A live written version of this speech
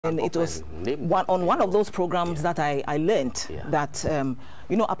And it was one of those programs that I learned that,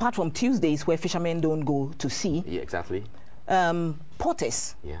 you know, apart from Tuesdays where fishermen don't go to sea. Yeah, exactly.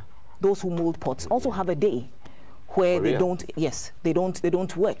 Potters, those who mold pots, also have a day where they don't, they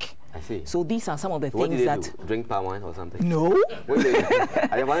don't work. I see. So these are some of the what things do that... do? Drink palm wine or something? No. What do they do?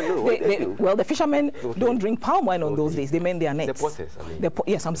 I want to know. What they do? Well, the fishermen don't drink palm wine on those days. They mend their nets. The potters, I mean.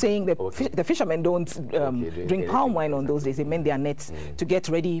 Yes, I'm saying the fishermen don't drink palm wine on those days. They mend their nets to get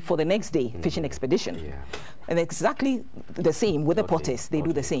ready for the next day fishing expedition. Yeah. And exactly the same with the potters. They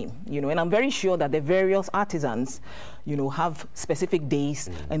do the same, you know. And I'm very sure that the various artisans, you know, have specific days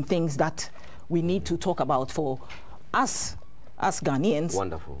and things that we need to talk about for us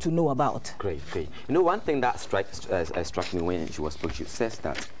Ghanaians to know about. Great, great. You know, one thing that struck me when she was spoke, she says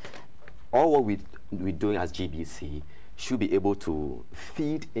that all what we're doing as GBC should be able to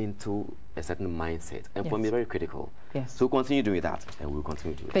feed into a certain mindset, and for me, very critical. Yes. So continue doing that, and we'll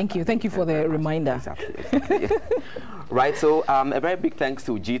continue doing Thank you. Thank you for the reminder. Exactly. Right, so a very big thanks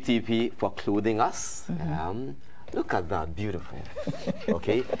to GTP for clothing us. Look at that, beautiful.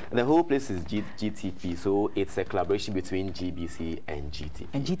 Okay, the whole place is GTP, so it's a collaboration between GBC and GTP.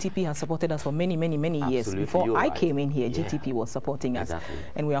 And GTP has supported us for many, many, many years. Before I came in here, GTP was supporting us.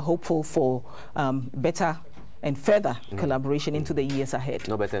 And we are hopeful for better and further collaboration into the years ahead.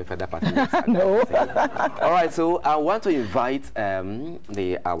 No better and further partners. No. All right, so I want to invite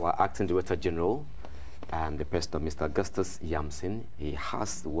our Acting Director General, the President, Mr. Augustus Yamson. He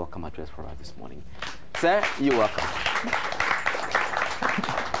has the welcome address for us this morning. Sir, you're welcome.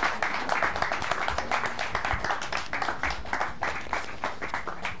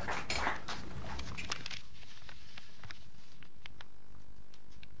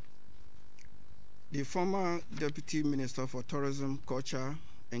 The former Deputy Minister for Tourism, Culture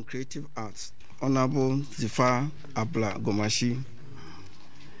and Creative Arts, Honorable Zifar Abla Gomashi,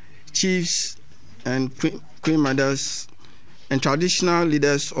 chiefs and queen mothers and traditional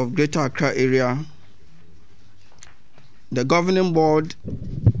leaders of Greater Accra area, the governing board,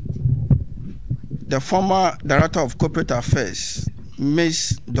 the former Director of Corporate Affairs,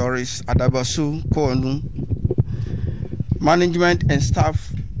 Ms. Doris Adabasu Koonu, management and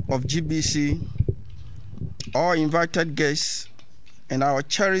staff of GBC, all invited guests, and our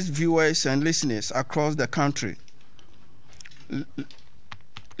cherished viewers and listeners across the country,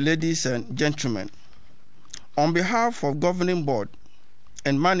 ladies and gentlemen, on behalf of governing board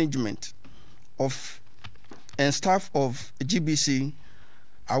and management and staff of GBC,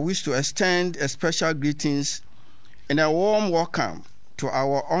 I wish to extend a special greetings and a warm welcome to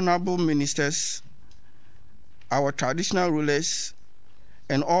our honorable ministers, our traditional rulers,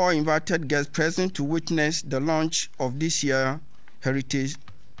 and all invited guests present to witness the launch of this year's heritage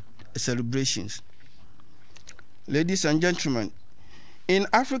celebrations. Ladies and gentlemen, in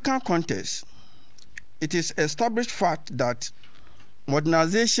African context, it is established fact that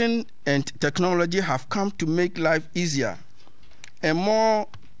modernization and technology have come to make life easier and more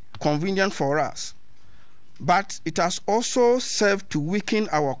convenient for us, but it has also served to weaken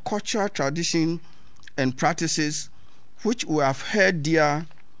our cultural tradition and practices which we have held dear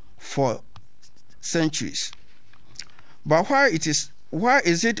for centuries. But why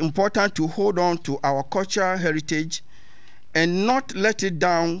is it important to hold on to our cultural heritage and not let it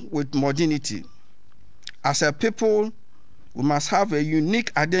down with modernity? As a people, we must have a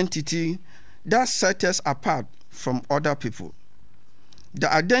unique identity that sets us apart from other people.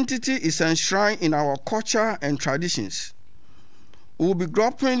 The identity is enshrined in our culture and traditions. We will be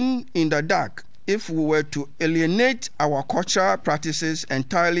groping in the dark if we were to alienate our cultural practices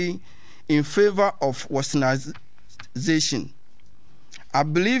entirely in favor of westernization. I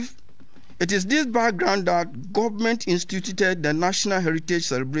believe it is this background that government instituted the National Heritage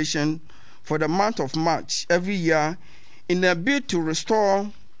Celebration for the month of March every year in a bid to restore,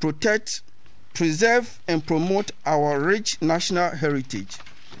 protect, preserve, and promote our rich national heritage.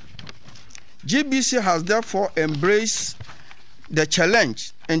 GBC has therefore embraced the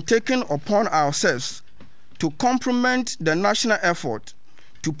challenge and taken upon ourselves to complement the national effort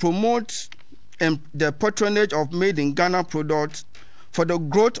to promote the patronage of made in Ghana products for the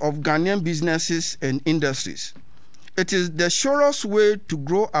growth of Ghanaian businesses and industries. It is the surest way to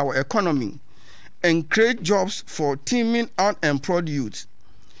grow our economy and create jobs for teeming unemployed youth.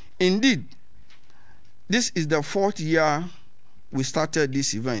 Indeed, this is the 4th year we started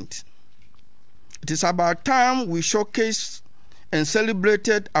this event. It is about time we showcased and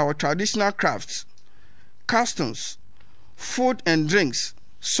celebrated our traditional crafts, customs, food and drinks,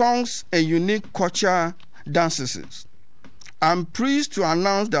 songs, and unique cultural dances. I'm pleased to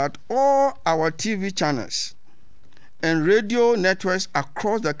announce that all our TV channels and radio networks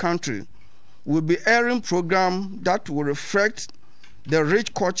across the country will be airing programs that will reflect the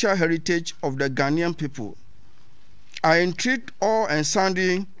rich cultural heritage of the Ghanaian people. I entreat all and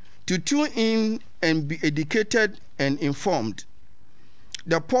sundry to tune in and be educated and informed.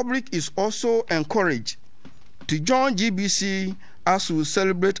 The public is also encouraged to join GBC as we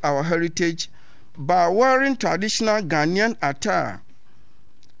celebrate our heritage by wearing traditional Ghanaian attire,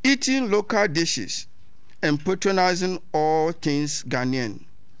 eating local dishes, and patronizing all things Ghanaian.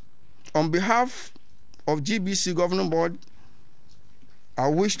 On behalf of GBC Governing Board, I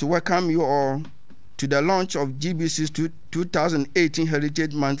wish to welcome you all to the launch of GBC's 2018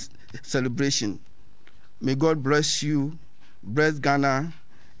 Heritage Month celebration. May God bless you, bless Ghana,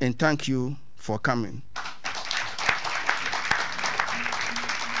 and thank you for coming.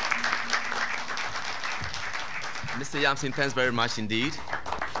 Mr. Yamson, thanks very much indeed.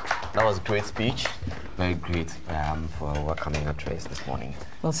 That was a great speech. Very great for welcoming address this morning.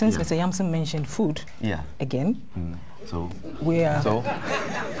 Well, since Mr. Yamson mentioned food again, so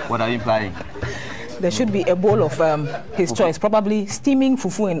what are you implying? There should be a bowl of his choice, probably steaming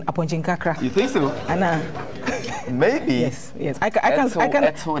fufu and aponchin kakra. You think so? Anna. Maybe. Yes. I can.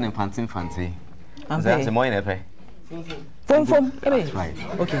 Eto and fancy. Is that the morning epe? Fom. That's right.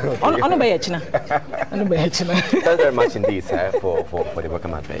 Okay. On Thanks very much indeed, sir, for the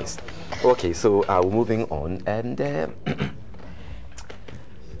welcome address. Okay, so we're moving on, and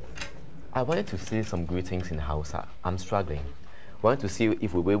I wanted to say some greetings in Hausa. I'm struggling. I wanted to see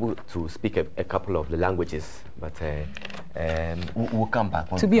if we were able to speak a couple of the languages, but we'll come back.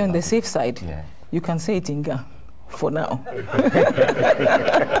 To be on the safe side, you can say it in Ga for now.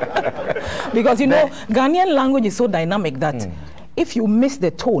 Because, you know, Ghanaian language is so dynamic that if you miss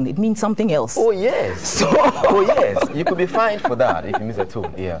the tone, it means something else. Oh, yes. So oh, yes. You could be fined for that if you miss the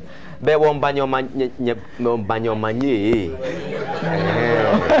tone. Yeah. Thank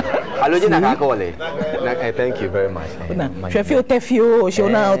you very much.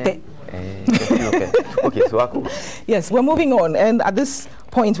 Okay, so yes, we're moving on, and at this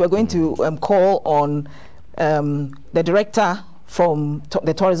point, we're going to call on the director from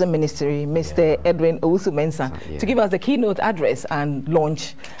the Tourism Ministry, Mr. Edwin Owusu-Mensah, to give us the keynote address and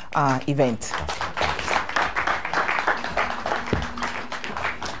launch our event.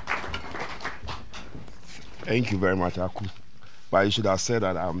 Thank you very much, Aku. But you should have said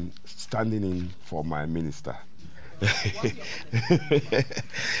that I'm standing in for my minister.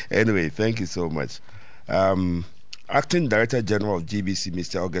 Anyway, thank you so much. Acting Director General of GBC,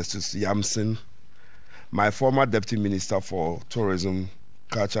 Mr. Augustus Yamson, my former Deputy Minister for Tourism,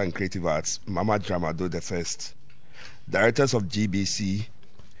 Culture and Creative Arts, Mama Dramado I, Directors of GBC,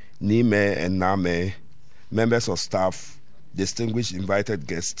 Nime and Name, members of staff, distinguished invited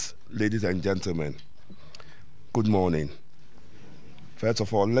guests, ladies and gentlemen, good morning. First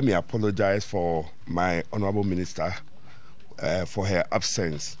of all, let me apologize for my Honorable Minister for her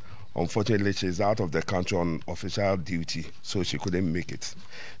absence. Unfortunately, she's out of the country on official duty, so she couldn't make it.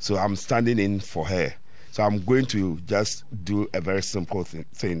 So I'm standing in for her. So I'm going to just do a very simple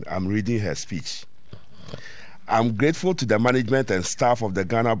thing. I'm reading her speech. I'm grateful to the management and staff of the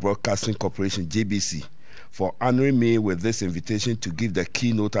Ghana Broadcasting Corporation, GBC, for honoring me with this invitation to give the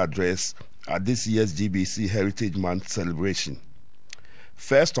keynote address at this year's GBC Heritage Month celebration.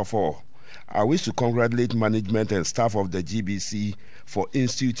 First of all, I wish to congratulate management and staff of the GBC for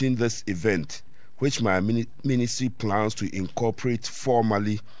instituting this event, which my ministry plans to incorporate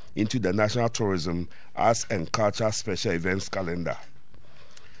formally into the National Tourism, Arts and Culture Special Events calendar.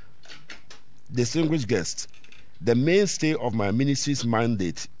 Distinguished guests, the mainstay of my ministry's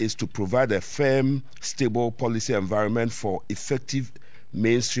mandate is to provide a firm, stable policy environment for effective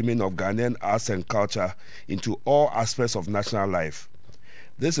mainstreaming of Ghanaian arts and culture into all aspects of national life.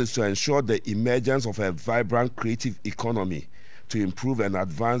 This is to ensure the emergence of a vibrant creative economy to improve and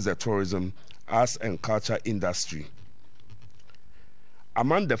advance the tourism, arts and culture industry.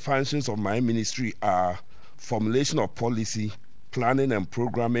 Among the functions of my ministry are formulation of policy, planning and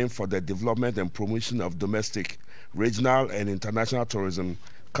programming for the development and promotion of domestic, regional and international tourism,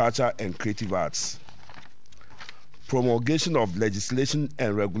 culture and creative arts, promulgation of legislation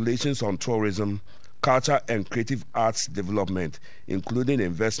and regulations on tourism, culture and creative arts development, including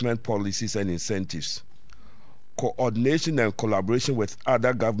investment policies and incentives, coordination and collaboration with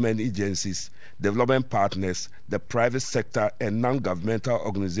other government agencies, development partners, the private sector, and non-governmental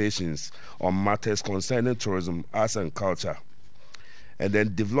organizations on matters concerning tourism, arts, and culture. And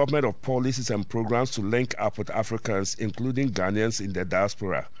then development of policies and programs to link up with Africans, including Ghanaians in the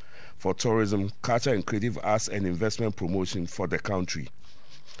diaspora, for tourism, culture, and creative arts and investment promotion for the country.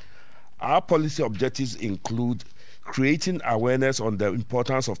 Our policy objectives include creating awareness on the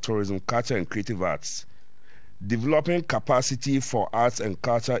importance of tourism, culture, and creative arts, developing capacity for arts and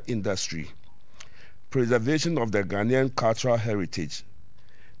culture industry, preservation of the Ghanaian cultural heritage,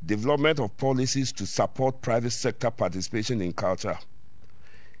 development of policies to support private sector participation in culture,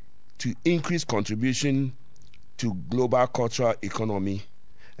 to increase contribution to global cultural economy,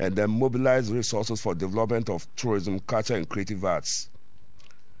 and then mobilize resources for development of tourism, culture, and creative arts.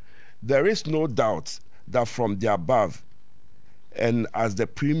 There is no doubt that from the above, and as the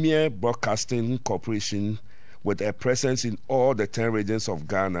premier broadcasting corporation with a presence in all the 10 regions of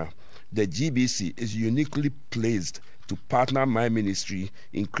Ghana, the GBC is uniquely placed to partner my ministry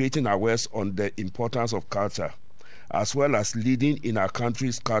in creating awareness on the importance of culture, as well as leading in our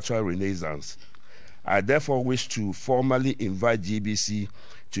country's cultural renaissance. I therefore wish to formally invite GBC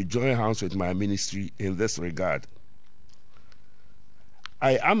to join hands with my ministry in this regard.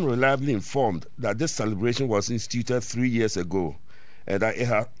 I am reliably informed that this celebration was instituted 3 years ago and that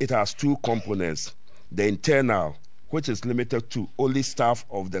it has two components: the internal, which is limited to only staff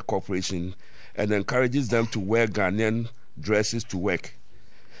of the corporation and encourages them to wear Ghanaian dresses to work.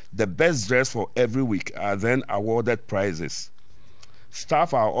 The best dress for every week are then awarded prizes.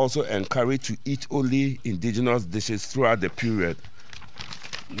 Staff are also encouraged to eat only indigenous dishes throughout the period,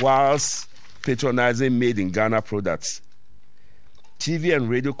 whilst patronizing made in Ghana products. TV and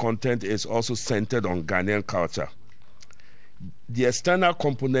radio content is also centered on Ghanaian culture. The external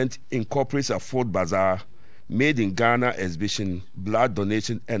component incorporates a food bazaar, made in Ghana exhibition, blood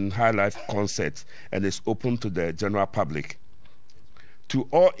donation, and high life concerts, and is open to the general public. To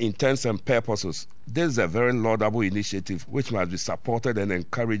all intents and purposes, this is a very laudable initiative which must be supported and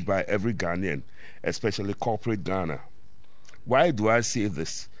encouraged by every Ghanaian, especially corporate Ghana. Why do I say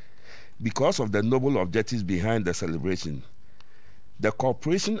this? Because of the noble objectives behind the celebration. The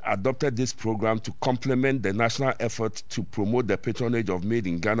corporation adopted this program to complement the national effort to promote the patronage of made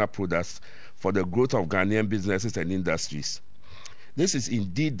in Ghana products for the growth of Ghanaian businesses and industries. This is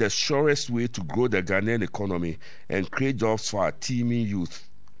indeed the surest way to grow the Ghanaian economy and create jobs for our teeming youth.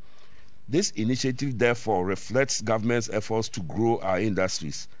 This initiative, therefore, reflects government's efforts to grow our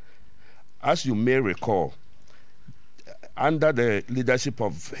industries. As you may recall, under the leadership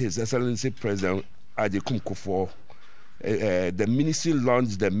of His Excellency President Agyekum Kufuor, the ministry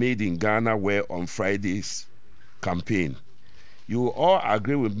launched the Made in Ghana Wear on Fridays campaign. You will all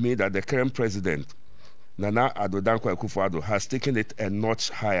agree with me that the current president, Nana Addo Dankwa Akufo-Addo, has taken it a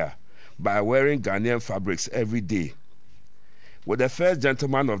notch higher by wearing Ghanaian fabrics every day. With the first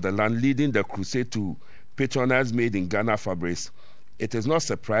gentleman of the land leading the crusade to patronize made in Ghana fabrics, it is not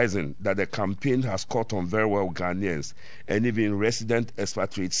surprising that the campaign has caught on very well Ghanaians and even resident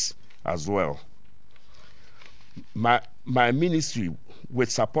expatriates as well. My ministry, with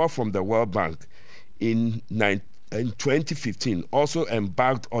support from the World Bank, in 2015 also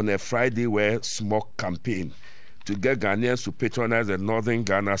embarked on a Friday Wear Smoke campaign to get Ghanaians to patronize the Northern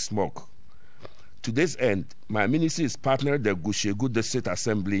Ghana smoke. To this end, my ministry is partnering the Gushegu District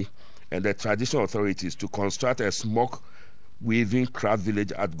Assembly and the traditional authorities to construct a smoke weaving craft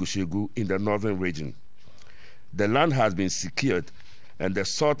village at Gushegu in the northern region. The land has been secured, and the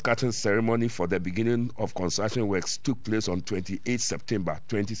sword cutting ceremony for the beginning of construction works took place on 28 September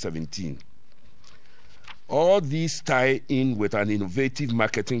 2017. All these tie in with an innovative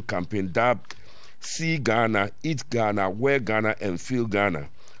marketing campaign dubbed See Ghana, Eat Ghana, Wear Ghana, and Feel Ghana,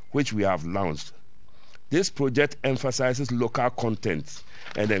 which we have launched. This project emphasizes local content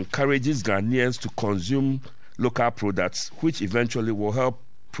and encourages Ghanaians to consume local products, which eventually will help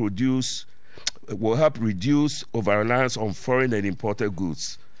reduce over-reliance on foreign and imported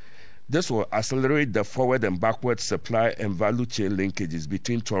goods. This will accelerate the forward and backward supply and value chain linkages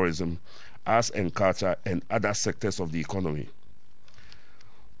between tourism, arts and culture, and other sectors of the economy.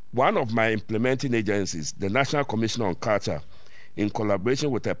 One of my implementing agencies, the National Commission on Culture, in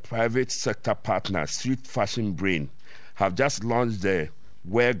collaboration with a private sector partner, Street Fashion Brain, have just launched the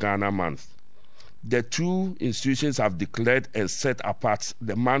Wear Ghana Month. The two institutions have declared and set apart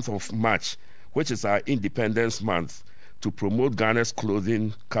the month of March, which is our Independence Month, to promote Ghana's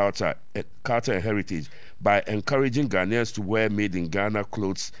clothing culture and heritage by encouraging Ghanaians to wear made in Ghana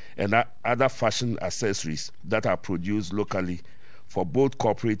clothes and other fashion accessories that are produced locally for both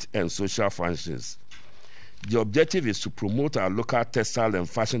corporate and social functions. The objective is to promote our local textile and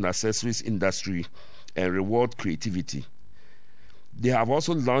fashion accessories industry and reward creativity. They have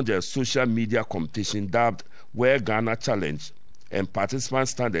also launched a social media competition dubbed Wear Ghana Challenge, and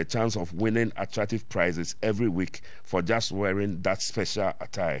participants stand a chance of winning attractive prizes every week for just wearing that special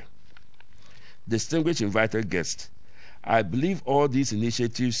attire. Distinguished invited guests, I believe all these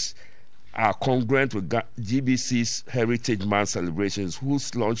initiatives are congruent with GBC's Heritage Month celebrations,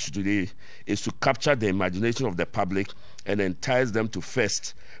 whose launch today is to capture the imagination of the public and entice them to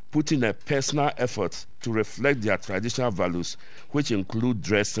first put in a personal effort to reflect their traditional values, which include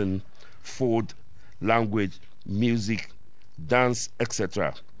dressing, food, language, music, dance,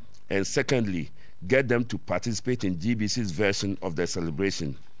 etc. And secondly, get them to participate in GBC's version of the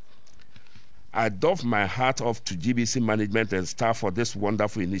celebration. I doff my hat off to GBC management and staff for this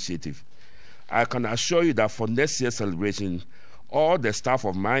wonderful initiative. I can assure you that for next year's celebration, all the staff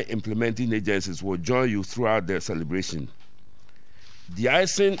of my implementing agencies will join you throughout the celebration. The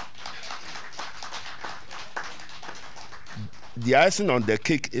icing on the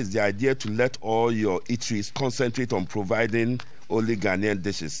cake is the idea to let all your eateries concentrate on providing only Ghanaian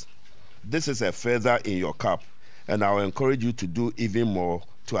dishes. This is a feather in your cap, and I will encourage you to do even more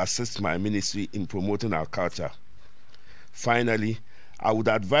to assist my ministry in promoting our culture. Finally, I would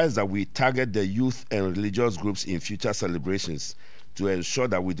advise that we target the youth and religious groups in future celebrations to ensure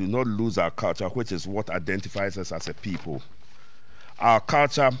that we do not lose our culture, which is what identifies us as a people. Our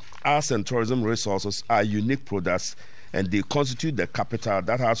culture, arts and tourism resources are unique products, and they constitute the capital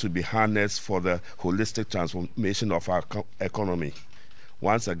that has to be harnessed for the holistic transformation of our economy.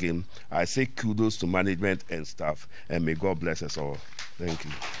 Once again, I say kudos to management and staff, and may God bless us all. Thank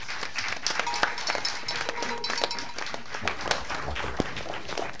you.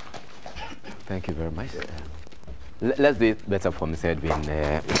 Thank you very much. Let's do it better for Mr. Edwin.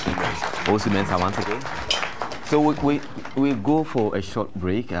 Also, Mensa once again. So we go for a short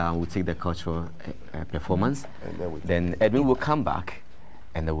break. We'll take the cultural performance. Then Edwin will come back,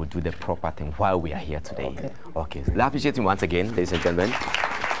 and then we'll do the proper thing while we are here today. Okay. So, I appreciate him once again, ladies and gentlemen.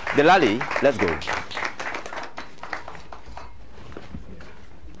 Delali, let's go.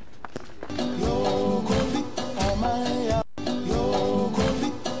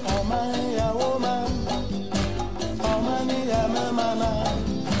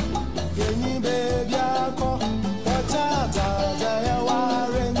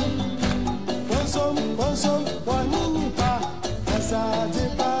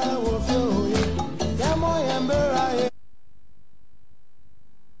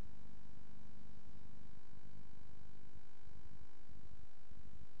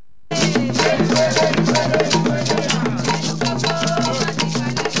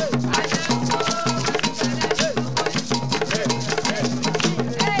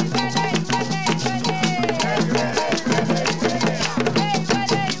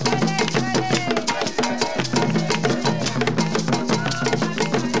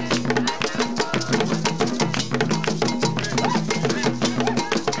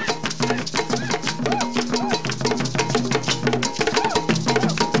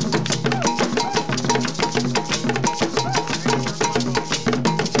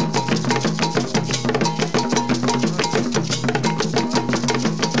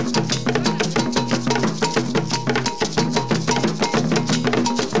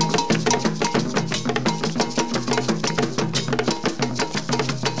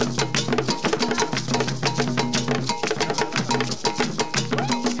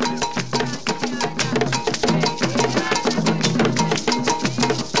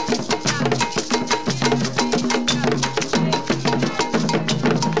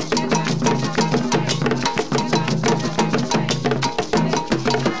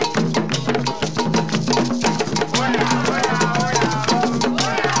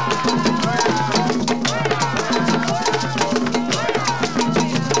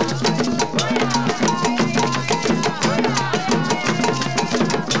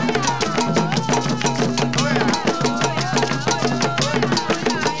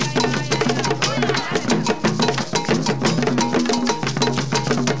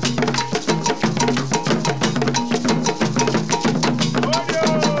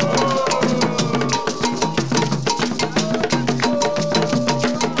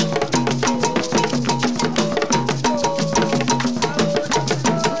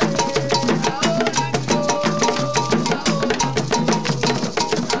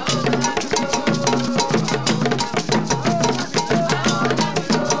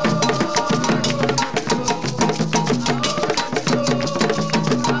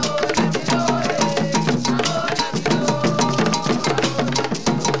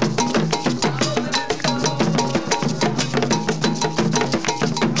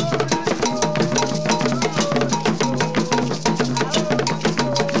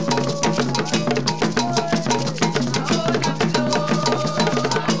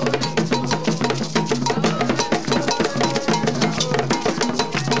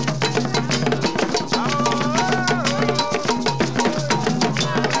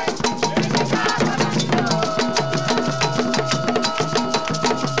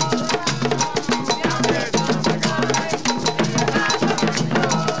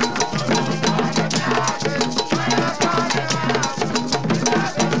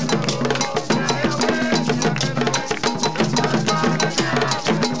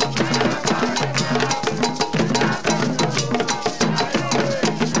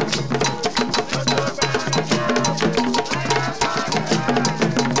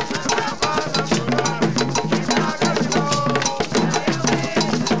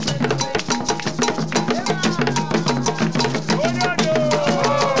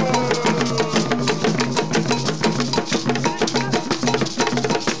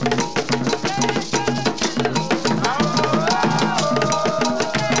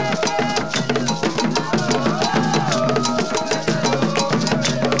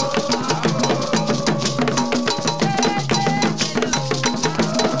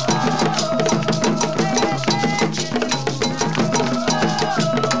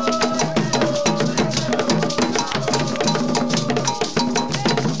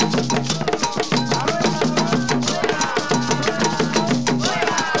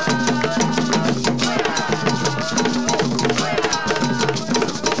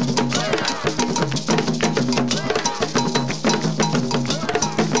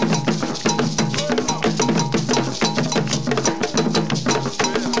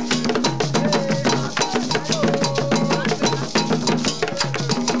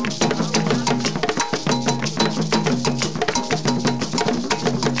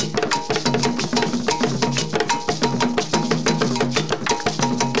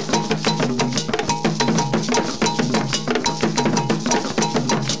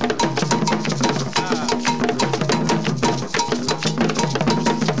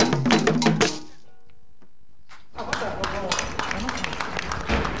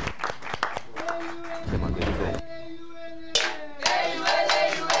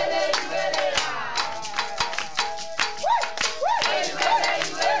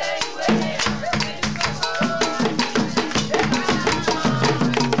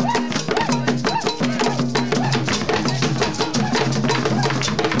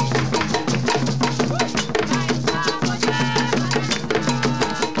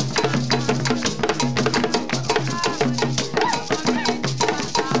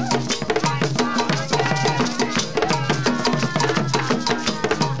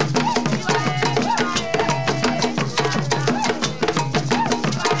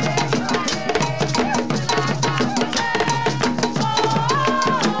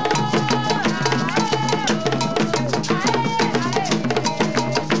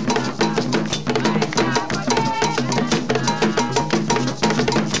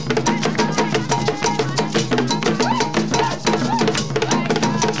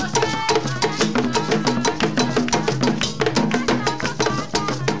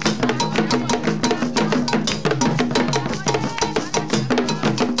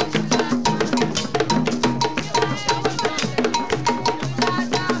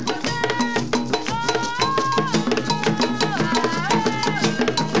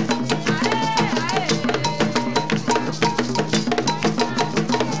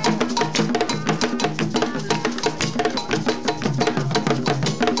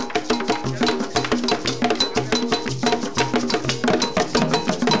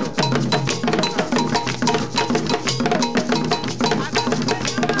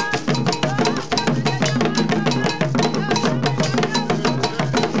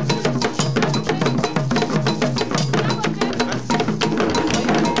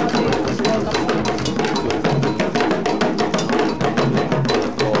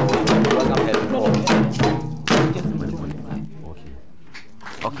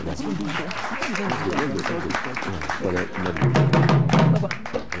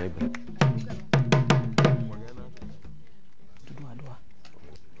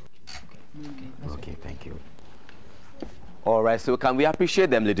 All right, so can we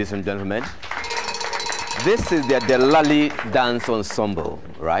appreciate them, ladies and gentlemen? This is the Delali Dance Ensemble,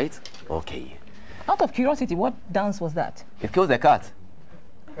 right? Okay. Out of curiosity, what dance was that? It kills the cat.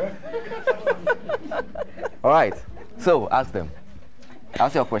 All right, so ask them.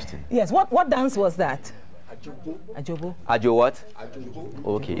 Ask your question. Yes, what dance was that? Ajobo. Ajo what? Ajobo.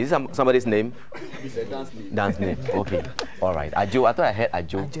 Okay, is it somebody's name? It's a dance name. Dance name, okay. All right, Ajo, I thought I heard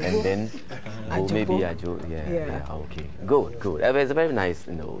Ajo, Ajobo. and then maybe Ajo, yeah, okay. Good. It's a very nice,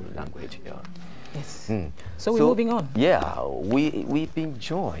 language, yeah. Yes. So we're moving on. Yeah, we've been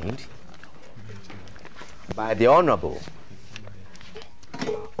joined by the Honorable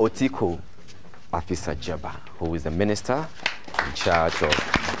Otiko Afisa-Jaba, who is the Minister in charge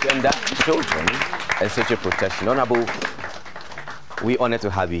of Gender, Children, and Social Protection. Honorable, we're honored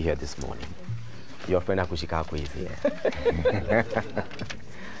to have you here this morning. Your friend Akushikako is here.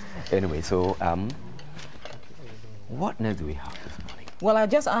 Anyway, so what next do we have this morning? Well, I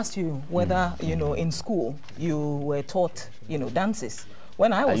just asked you whether, in school you were taught, dances.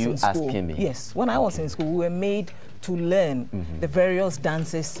 When I was in school, asking me? Yes, when I was in school, we were made to learn the various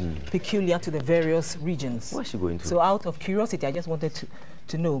dances peculiar to the various regions. What's she going to? So out of curiosity, I just wanted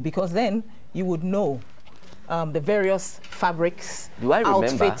to know, because then you would know the various fabrics,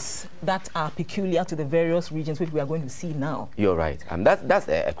 outfits that are peculiar to the various regions, which we are going to see now. You're right. That's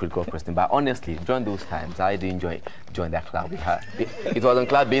a critical question. But honestly, during those times, I didn't join that club. It was on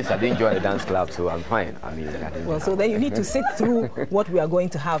club base. I didn't join the dance club, so I'm fine. Well, so then you need to sit through what we are going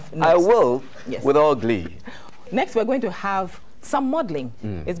to have next. I will, yes, with all glee. Next, we're going to have some modeling.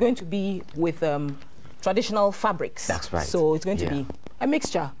 It's going to be with traditional fabrics. That's right. So it's going to be a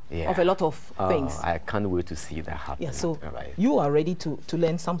mixture of a lot of things. I can't wait to see that happen. Yeah, so you are ready to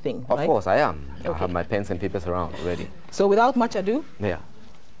learn something, Of course, I am. Okay. I have my pens and papers around ready. So without much ado,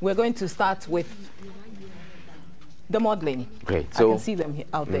 we're going to start with the modeling. Great. So I can see them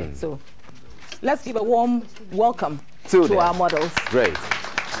out there. So let's give a warm welcome to our models. Great.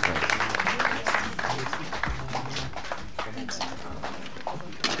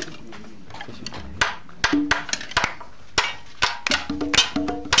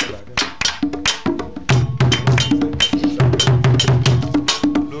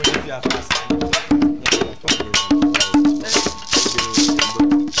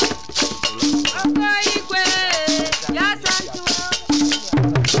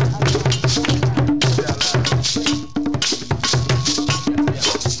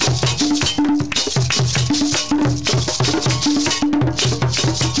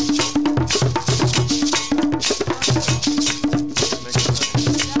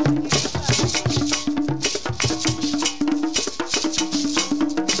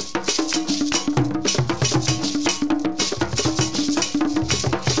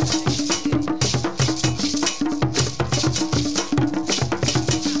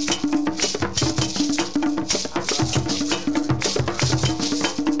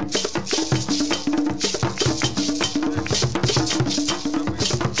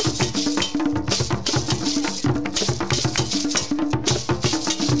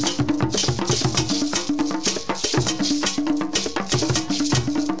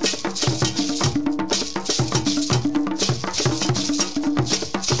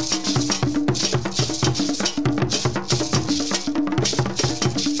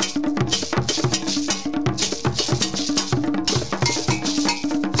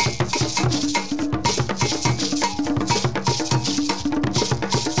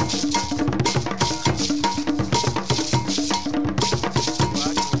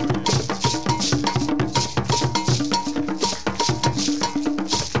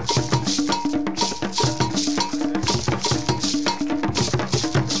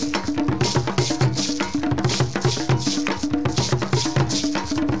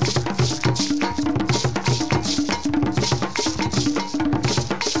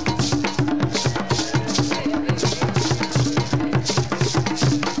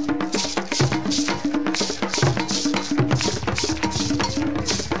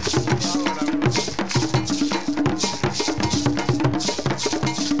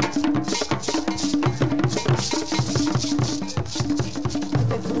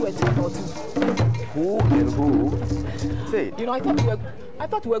 I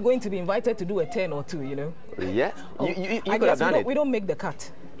thought we were going to be invited to do a 10 or 2, Yeah? You could have done it. We don't make the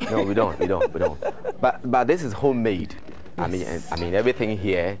cut. No, we don't. But this is homemade. Yes. I mean, everything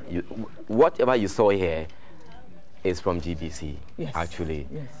here, whatever you saw here is from GBC. Yes. Actually.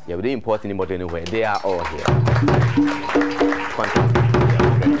 Yes. Yeah, we didn't import anybody anywhere. They are all here. Fantastic.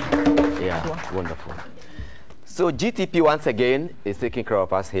 Yeah, wonderful. So GTP once again is taking care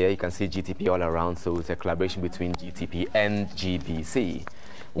of us here. You can see GTP all around. So it's a collaboration between GTP and GBC. Yes.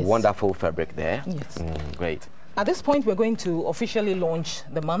 Wonderful fabric there. Yes. Great. At this point, we're going to officially launch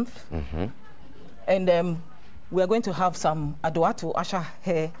the month. And we're going to have some Adwa to usher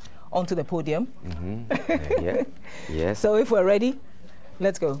her onto the podium. Yeah. Yes. So if we're ready,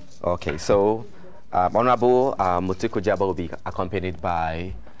 let's go. Okay. So Honorable Mutiko Jaba will be accompanied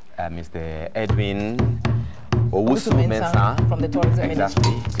by Mr. Edwin Owusu Mensah from the Tourism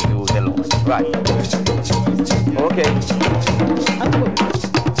Ministry to do the launch. Right. Okay.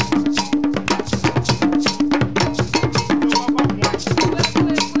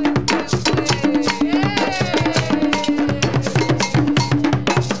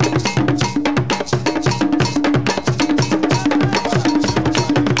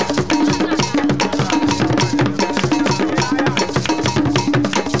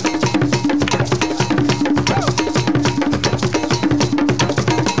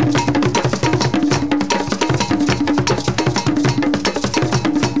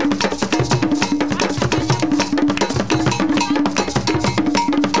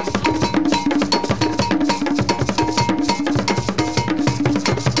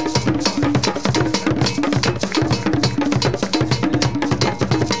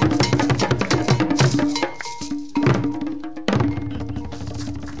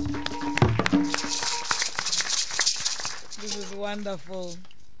 Wonderful.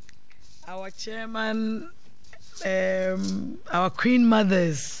 Our chairman, our queen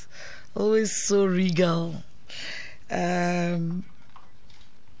mothers, always so regal. Heads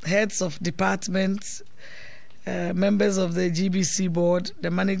of departments, members of the GBC board, the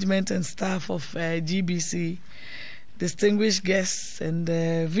management and staff of GBC, distinguished guests and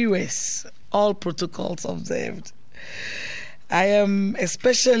viewers, all protocols observed. I am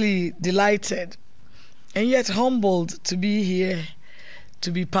especially delighted and yet humbled to be here,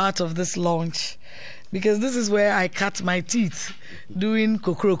 to be part of this launch, because this is where I cut my teeth doing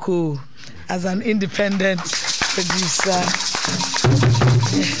Kokroko as an independent producer.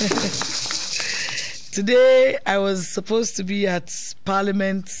 Today I was supposed to be at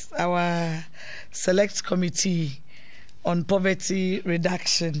Parliament, our select committee on poverty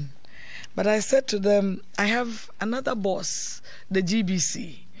reduction, but I said to them, I have another boss, the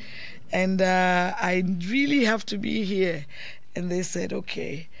GBC, and I really have to be here. And they said,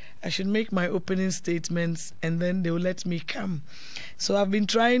 okay, I should make my opening statements and then they will let me come. So I've been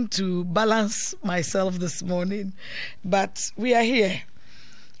trying to balance myself this morning, but we are here.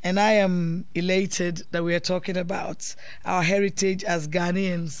 And I am elated that we are talking about our heritage as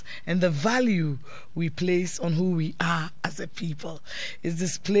Ghanaians and the value we place on who we are as a people. It's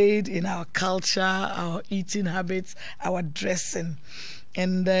displayed in our culture, our eating habits, our dressing.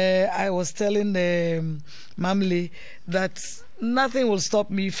 And I was telling Mamle that nothing will stop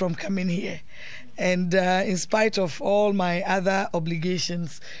me from coming here. And in spite of all my other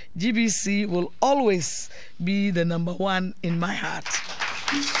obligations, GBC will always be the #1 in my heart.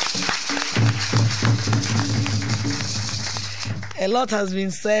 A lot has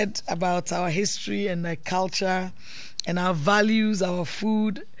been said about our history and our culture and our values, our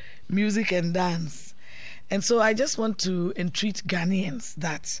food, music and dance. And so I just want to entreat Ghanaians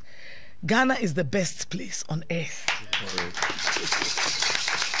that Ghana is the best place on earth.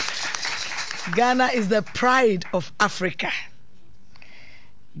 Ghana is the pride of Africa.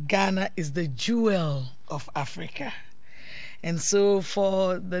 Ghana is the jewel of Africa. And so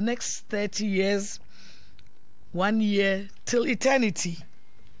for the next 30 years, 1 year till eternity,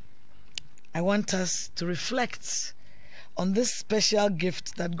 I want us to reflect on this special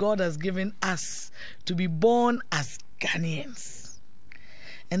gift that God has given us to be born as Ghanaians.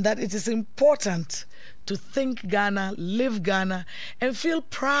 And that it is important to think Ghana, live Ghana, and feel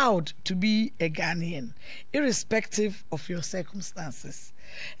proud to be a Ghanaian, irrespective of your circumstances.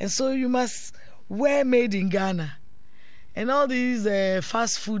 And so you must wear made in Ghana. And all these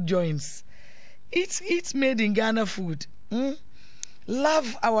fast food joints, eat made in Ghana food.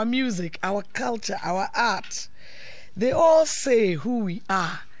 Love our music, our culture, our art. They all say who we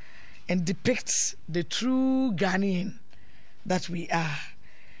are and depict the true Ghanaian that we are.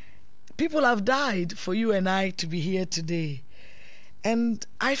 People have died for you and I to be here today. And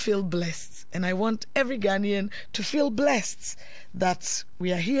I feel blessed, and I want every Ghanaian to feel blessed that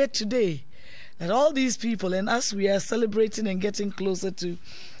we are here today, that all these people and us, we are celebrating and getting closer to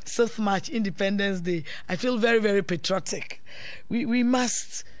 6th March, Independence Day. I feel very, very patriotic. We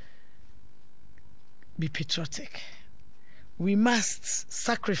must be patriotic. We must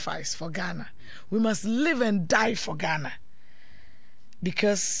sacrifice for Ghana. We must live and die for Ghana,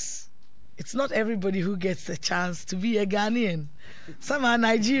 because it's not everybody who gets the chance to be a Ghanaian. Some are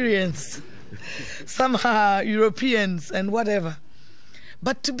Nigerians, some are Europeans and whatever.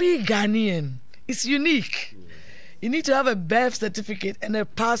 But to be Ghanaian is unique. You need to have a birth certificate and a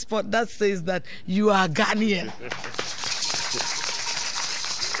passport that says that you are Ghanaian.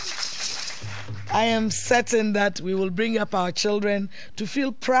 I am certain that we will bring up our children to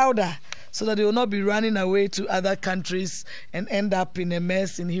feel prouder so that they will not be running away to other countries and end up in a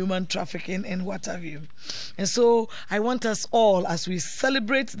mess in human trafficking and what have you. And so I want us all, as we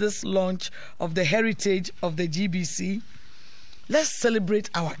celebrate this launch of the heritage of the GBC, let's celebrate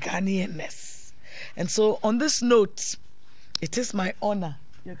our Ghanaianness. And so on this note, it is my honor,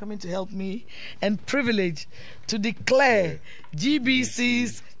 you're coming to help me, and privilege to declare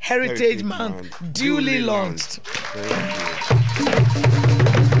GBC's Heritage Month duly launched.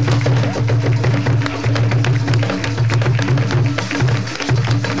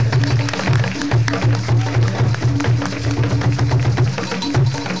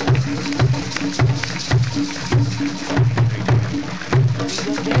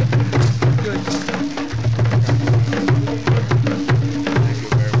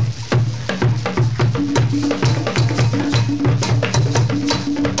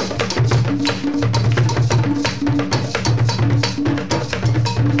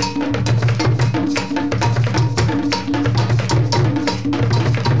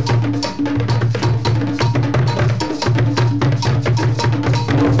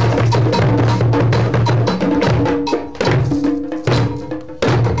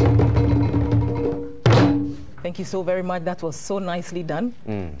 Thank you so very much. That was so nicely done.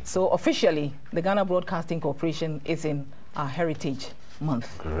 So officially, the Ghana Broadcasting Corporation is in our Heritage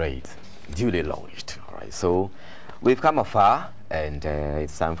Month. Great. Duly launched. All right. So we've come afar, and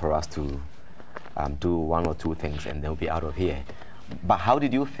it's time for us to do one or two things, and then we'll be out of here. But how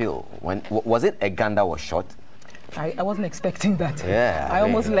did you feel? When was it a gun that was shot? I wasn't expecting that. Yeah. I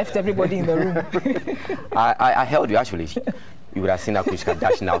almost left everybody in the room. I held you, actually. You would have seen Akushka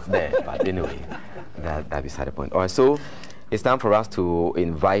dashing out there. But anyway, that beside the point. All right, so it's time for us to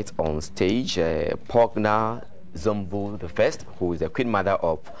invite on stage Pogna Zombo I, who is the Queen Mother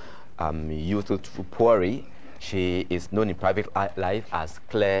of Yusuf Pori. She is known in private life as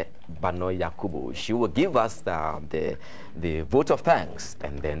Claire Bano Yakubu. She will give us the vote of thanks,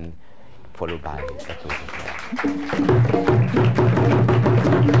 and then followed by the closing prayer.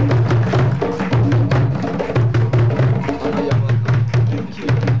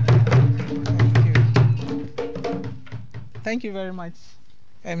 Thank you very much,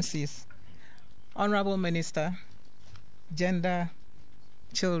 MCs. Honorable Minister, Gender,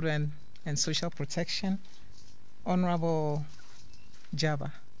 Children and Social Protection, Honorable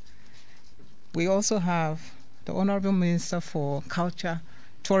Jabba. We also have the Honorable Minister for Culture,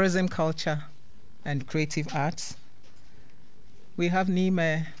 Tourism, Culture and Creative Arts. We have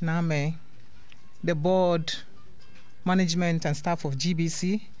Nime Name, the board, management and staff of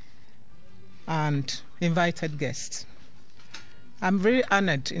GBC, and invited guests. I'm very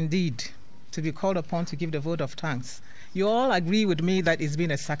honored indeed to be called upon to give the vote of thanks. You all agree with me that it's been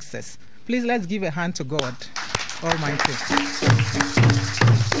a success. Please let's give a hand to God Almighty.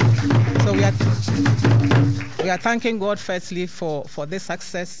 So we are thanking God firstly for this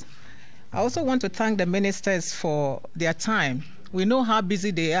success. I also want to thank the ministers for their time. We know how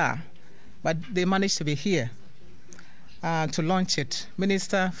busy they are, but they managed to be here to launch it.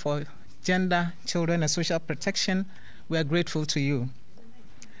 Minister for Gender, Children and Social Protection, we are grateful to you.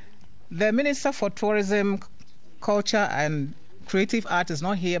 The Minister for Tourism, Culture and Creative Art is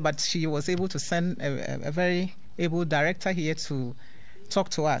not here, but she was able to send a very able director here to talk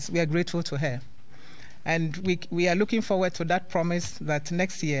to us. We are grateful to her. And we are looking forward to that promise that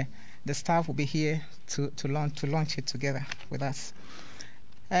next year the staff will be here to launch it together with us.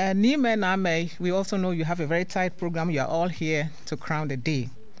 Nime Name, we also know you have a very tight program. You are all here to crown the day.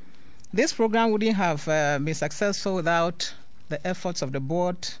 This program wouldn't have been successful without the efforts of the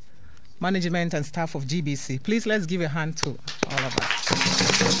board, management and staff of GBC. Please let's give a hand to all of us.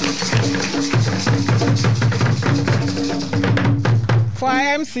 For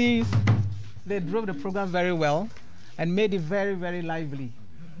our MCs, they drove the program very well and made it very, very lively.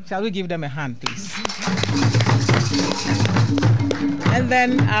 Shall we give them a hand, please? And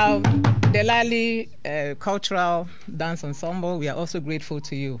then the Lali Cultural Dance Ensemble, we are also grateful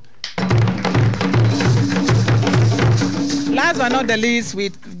to you. Last but not the least, we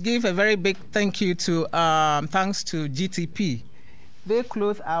give a very big thank you to, thanks to GTP. They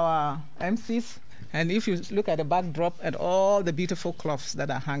clothe our MCs, and if you look at the backdrop and all the beautiful cloths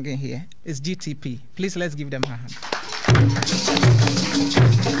that are hanging here, it's GTP. Please let's give them a hand.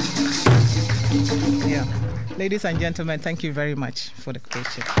 Ladies and gentlemen, thank you very much for the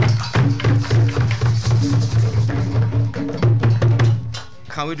question.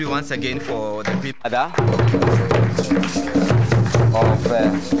 Can we do once again for the people of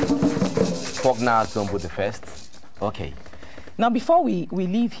Pogna Zombo the first? Okay. Now, before we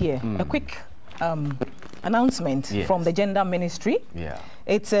leave here, a quick announcement from the Gender Ministry. Yeah.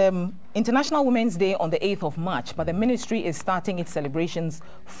 It's International Women's Day on the 8th of March, but the ministry is starting its celebrations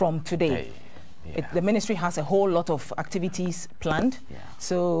from today. The ministry has a whole lot of activities planned.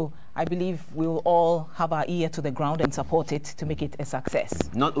 So I believe we'll all have our ear to the ground and support it to make it a success.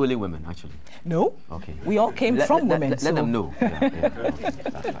 Not only women, actually. No. Okay. We all came from women. Let them know.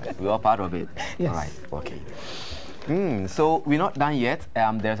 That's right. We're all part of it. Yes. All right. Okay. So we're not done yet.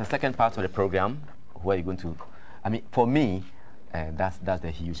 There's a second part of the program where you're going to, I mean, for me, that's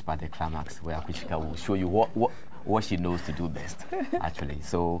the huge part, the climax, where Akuchika will show you what she knows to do best, actually.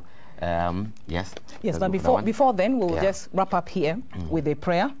 So, yes. Yes, but before then, we'll just wrap up here with a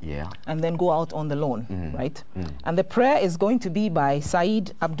prayer, and then go out on the lawn, right? And the prayer is going to be by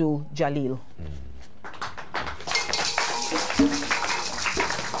Saeed Abdul Jalil.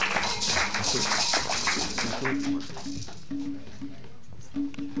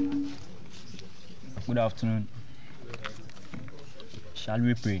 Good afternoon. Shall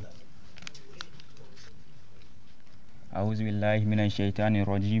we pray? A'udhu billahi minash shaitanir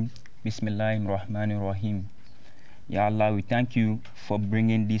rajim. Bismillahir rahmanir rahim. Ya Allah, we thank you for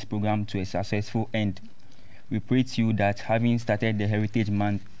bringing this program to a successful end. We pray to you that having started the Heritage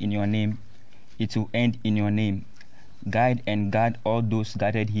Month in your name, it will end in your name. Guide and guard all those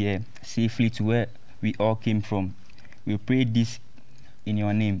gathered here safely to where we all came from. We pray this in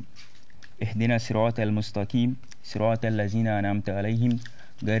your name. اهدنا الصراط المستقيم صراط الذين أنعمت عليهم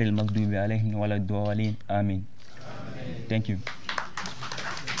غير المغضوب عليهم ولا الضالين آمين. Thank you.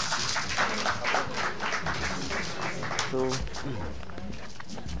 So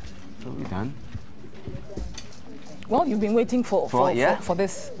we're done. Well, you've been waiting for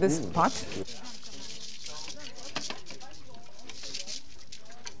this part.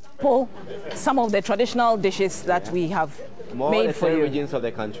 Paul, some of the traditional dishes that we have made for you. Regions of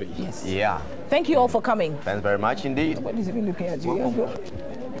the country. Yes. Yeah. Thank you all for coming. Thanks very much indeed. What is even looking at you?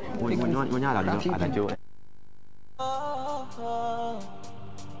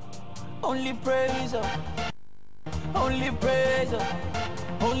 Only praise, only praise,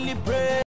 only praise.